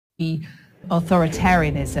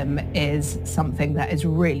Authoritarianism is something that is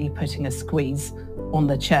really putting a squeeze on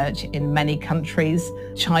the church in many countries,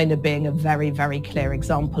 China being a very, very clear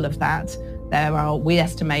example of that. We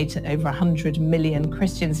estimate over 100 million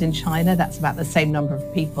Christians in China. That's about the same number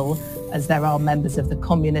of people as there are members of the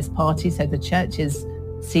Communist Party, so the church is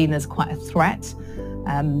seen as quite a threat.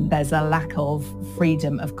 There's a lack of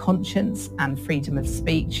freedom of conscience and freedom of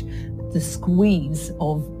speech. The squeeze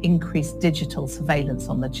of increased digital surveillance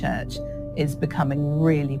on the church is becoming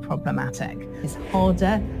really problematic. It's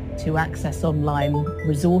harder to access online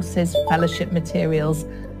resources, fellowship materials,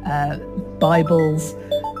 Bibles,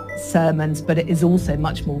 sermons, but it is also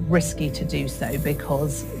much more risky to do so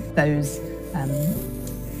because those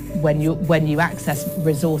when you access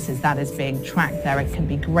resources, that is being tracked. There can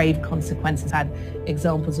be grave consequences. I've had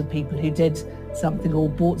examples of people who did something or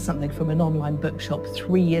bought something from an online bookshop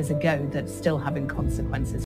 3 years ago that's still having consequences.